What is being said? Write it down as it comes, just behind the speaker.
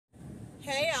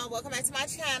Hey y'all, welcome back to my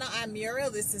channel. I'm Muriel.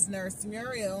 This is Nurse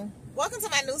Muriel. Welcome to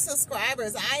my new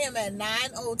subscribers. I am at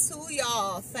 902,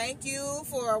 y'all. Thank you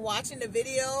for watching the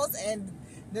videos and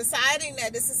deciding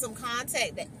that this is some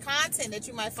content that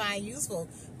you might find useful.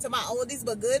 To my oldies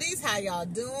but goodies, how y'all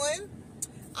doing?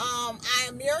 I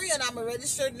am Muriel and I'm a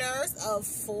registered nurse of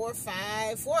 4 or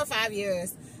 5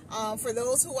 years. For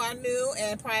those who are new,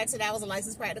 and prior to that I was a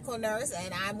licensed practical nurse,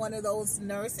 and I'm one of those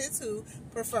nurses who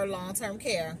prefer long-term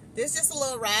care. This is just a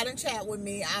little ride and chat with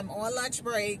me. I'm on lunch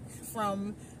break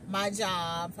from my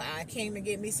job. I came to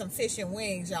get me some fish and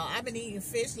wings, y'all. I've been eating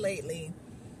fish lately.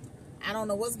 I don't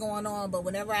know what's going on, but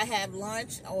whenever I have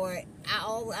lunch or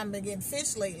I've been getting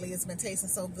fish lately, it's been tasting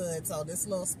so good. So this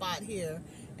little spot here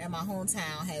in my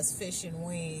hometown has fish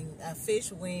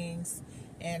wings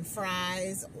and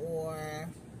fries or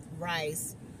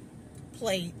rice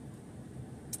plate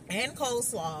and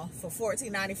coleslaw for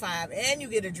 $14.95, and you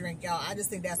get a drink, y'all. I just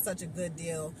think that's such a good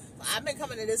deal. I've been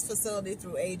coming to this facility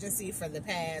through agency for the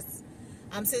past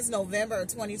since November of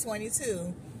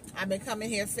 2022. I've been coming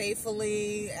here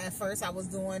faithfully. At first I was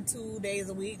doing 2 days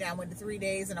a week, then I went to 3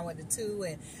 days, and I went to 2,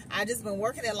 and I just been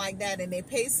working it like that, and they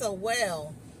pay so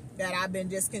well that I've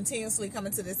been just continuously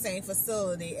coming to the same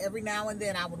facility. Every now and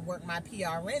then I would work my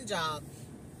PRN job.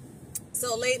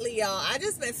 So lately, y'all, I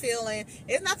just been feeling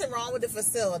there's nothing wrong with the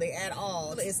facility at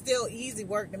all. It's still easy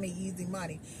work to me, easy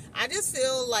money. I just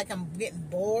feel like I'm getting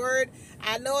bored.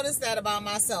 I noticed that about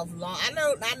myself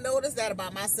I noticed that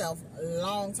about myself a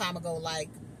long time ago, like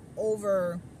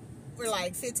for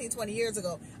like 15-20 years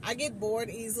ago. I get bored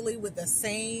easily with the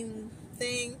same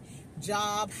thing,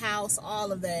 job, house,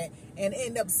 all of that, and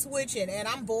end up switching, and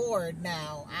I'm bored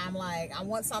now. I'm like, I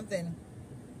want something.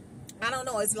 I don't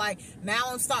know. It's like now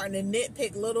I'm starting to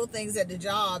nitpick little things at the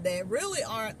job that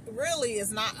really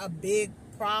is not a big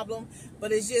problem,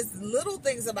 but it's just little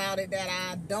things about it that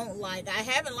I don't like. I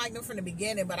haven't liked them from the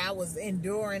beginning, but I was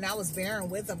enduring. I was bearing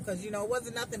with them because, you know, it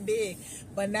wasn't nothing big.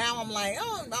 But now I'm like,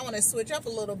 oh, I want to switch up a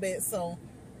little bit. So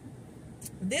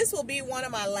this will be one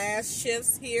of my last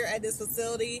shifts here at this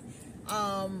facility.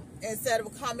 Instead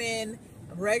of coming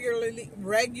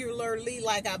regularly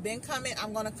like I've been coming,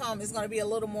 I'm going to come. It's going to be a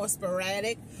little more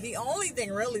sporadic. The only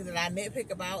thing really that I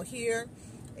nitpick about here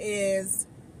is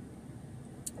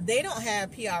they don't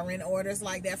have PRN orders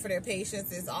like that for their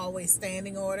patients. It's always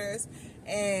standing orders,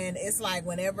 and it's like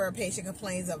whenever a patient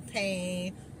complains of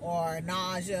pain or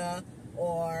nausea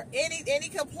or any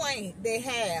complaint they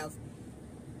have,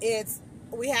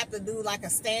 we have to do like a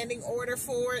standing order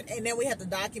for it, and then we have to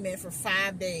document for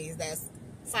 5 days. That's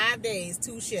 5 days,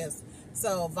 2 shifts.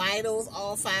 So vitals,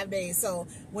 all 5 days. So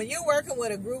when you're working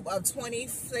with a group of 20,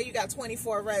 say you got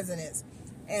 24 residents,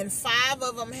 and 5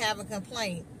 of them have a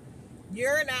complaint,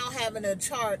 you're now having a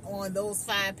chart on those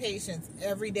 5 patients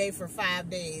every day for 5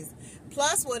 days.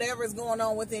 Plus whatever's going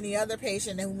on with any other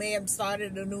patient who may have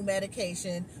started a new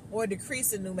medication or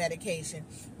decreased a new medication.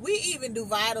 We even do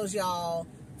vitals, y'all,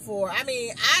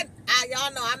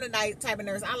 y'all know I'm the type of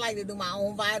nurse, I like to do my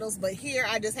own vitals, but here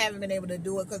I just haven't been able to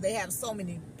do it because they have so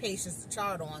many patients to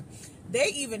chart on. They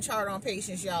even chart on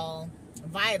patients, y'all,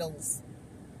 vitals,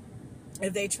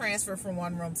 if they transfer from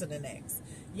one room to the next.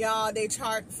 Y'all, they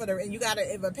chart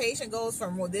if a patient goes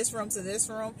from this room to this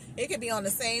room, it could be on the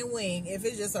same wing. If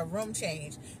it's just a room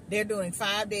change, they're doing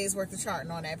 5 days worth of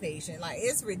charting on that patient. Like,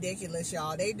 it's ridiculous,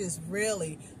 y'all. They just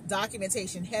really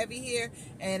documentation heavy here,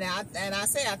 and I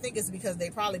think it's because they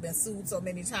probably been sued so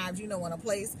many times. You know, when a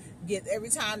place every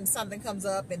time something comes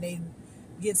up and they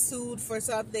get sued for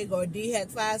something or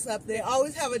dehead something, they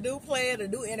always have a new plan, a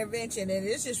new intervention, and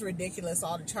it's just ridiculous,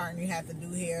 all the charting you have to do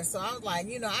here. So I was like,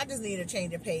 you know, I just need a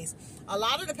change of pace. A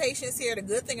lot of the patients here, the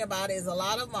good thing about it is a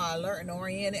lot of them are alert and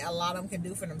oriented. A lot of them can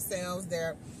do for themselves.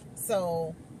 There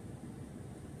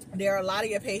are a lot of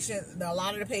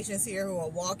the patients here who are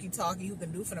walkie-talkie, who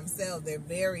can do for themselves. They're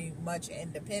very much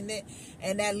independent,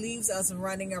 and that leaves us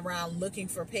running around looking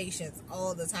for patients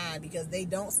all the time because they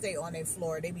don't stay on their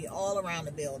floor. They be all around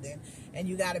the building, and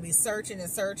you got to be searching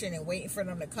and waiting for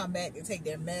them to come back to take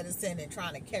their medicine and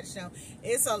trying to catch them.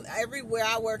 Everywhere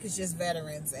I work is just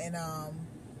veterans, and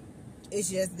it's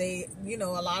just a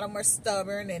lot of them are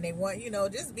stubborn and they want,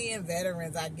 just being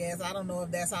veterans, I guess. I don't know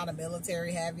if that's how the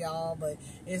military have y'all, but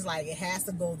it's like it has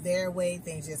to go their way.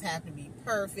 Things just have to be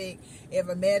perfect. If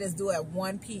a med is due at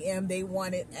 1 p.m., they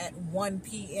want it at 1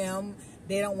 p.m.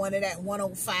 They don't want it at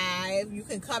 1:05. You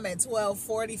can come at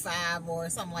 12:45 or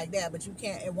something like that, but you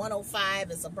can't at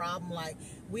 1:05. It's a problem. Like,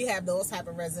 we have those type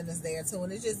of residents there too,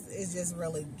 and it's just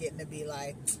really getting to be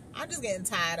like, I'm just getting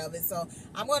tired of it. So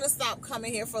I'm going to stop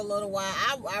coming here for a little while.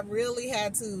 I really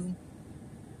had to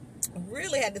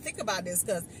really had to think about this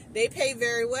because they pay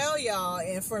very well, y'all.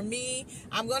 And for me,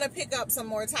 I'm going to pick up some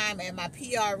more time at my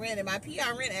PRN. And my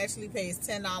PRN actually pays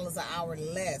 $10 an hour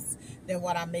less than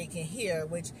what I'm making here,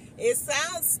 which it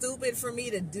sounds stupid for me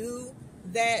to do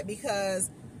that because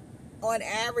on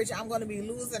average, I'm going to be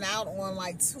losing out on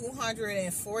like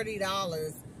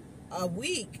 $240 a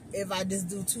week if I just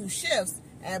do 2 shifts.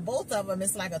 At both of them,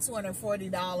 it's like a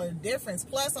 $240 difference.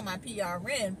 Plus on my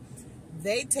PRN,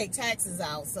 they take taxes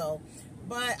out. So,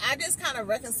 but I just kind of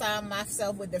reconcile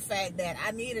myself with the fact that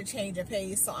I need a change of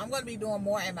pace. So I'm going to be doing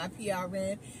more at my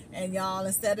PRN. And y'all,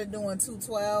 instead of doing 2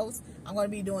 12s, I'm going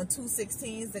to be doing 2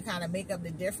 16s to kind of make up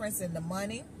the difference in the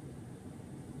money.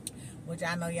 Which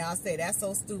I know y'all say, that's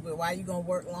so stupid. Why you going to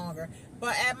work longer?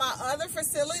 But at my other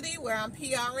facility where I'm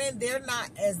PRN, they're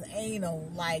not as anal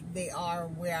like they are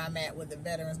where I'm at with the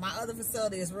veterans. My other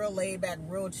facility is real laid back,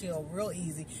 real chill, real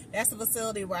easy. That's the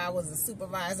facility where I was a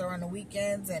supervisor on the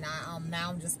weekends, and now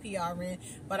I'm just PRN.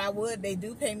 But they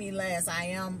do pay me less. I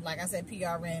am, like I said,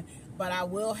 PRN. But I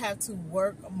will have to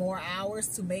work more hours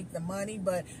to make the money.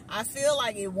 But I feel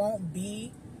like it won't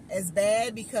be as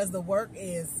bad because the work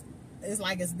is...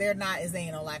 they're not as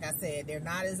anal. Like I said, they're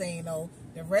not as anal.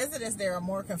 The residents there are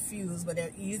more confused, but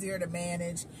they're easier to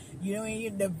manage. You know,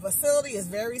 the facility is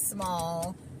very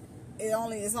small. It's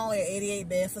only an 88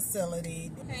 bed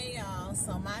facility. Hey y'all,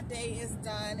 so my day is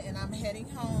done and I'm heading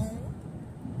home.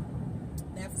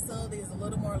 That facility is a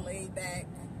little more laid back,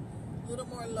 a little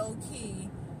more low key.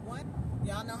 What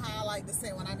y'all know how I like to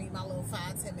say when I need my little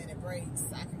 5-10 minute breaks,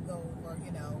 I can go over,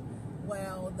 you know.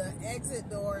 Well, the exit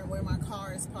door and where my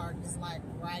car is parked is like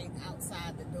right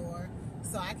outside the door.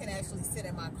 So I can actually sit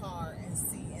in my car and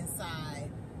see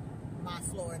inside my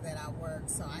floor that I work.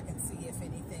 So I can see if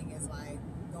anything is like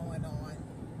going on.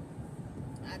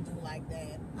 I do like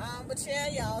that. But yeah,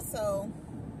 y'all, so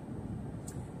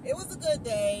it was a good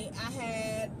day.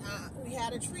 We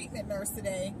had a treatment nurse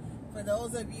today. For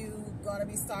those of you going to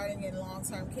be starting in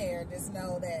long-term care, just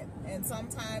know that. And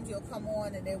sometimes you'll come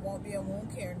on and there won't be a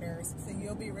wound care nurse, so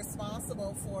you'll be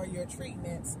responsible for your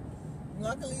treatments.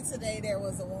 Luckily today there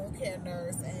was a wound care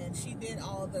nurse, and she did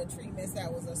all the treatments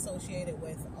that was associated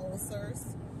with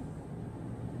ulcers,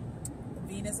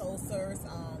 venous ulcers,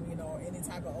 you know, any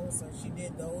type of ulcer. She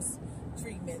did those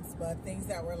treatments, but things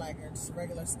that were like just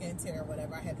regular skin tear or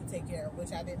whatever, I had to take care of,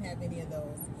 which I didn't have any of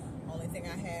those. Only thing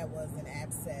I had was an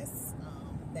abscess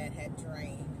that had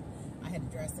drained. I had to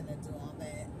dress and do all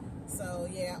that. So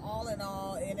yeah, all in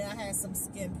all, and I had some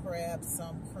skin preps,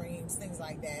 some creams, things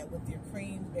like that. With your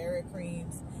creams, berry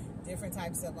creams, different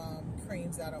types of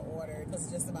creams that are ordered, because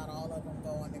just about all of them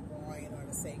go on the groin or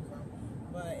the sacrum.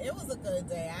 But it was a good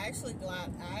day. I actually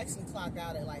clocked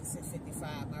out at like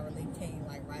 6:55. My relief came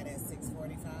like right at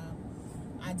 6:45.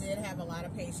 I did have a lot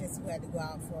of patients who had to go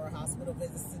out for hospital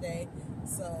visits today.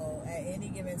 So at any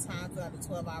given time throughout the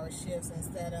 12-hour shifts,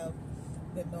 instead of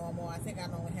the normal, I think I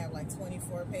normally have like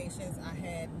 24 patients. I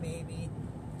had maybe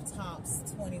tops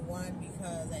 21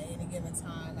 because at any given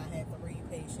time I had 3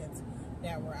 patients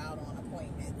that were out on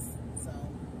appointments. So,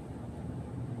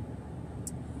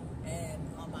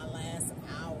 and on my last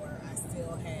hour, I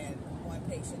still had 1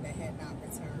 patient that had not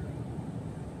returned.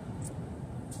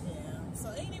 Yeah. So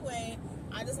anyway,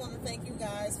 I just want to thank you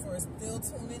guys for still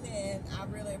tuning in. I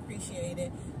really appreciate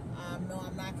it. I know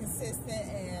I'm not consistent,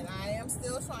 and I am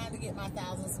still trying to get my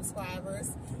 1,000 subscribers.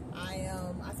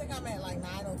 I think I'm at like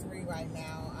 903 right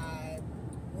now. I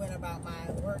went about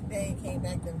my work day and came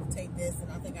back to take this,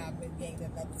 and I think I've been gained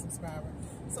another subscriber.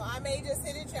 So I may just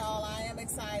hit it, y'all. I am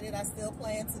excited. I still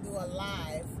plan to do a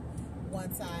live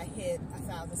once I hit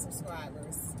 1,000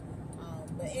 subscribers.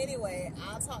 But anyway,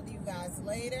 I'll talk to you guys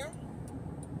later.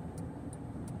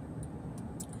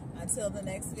 Until the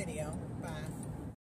next video. Bye.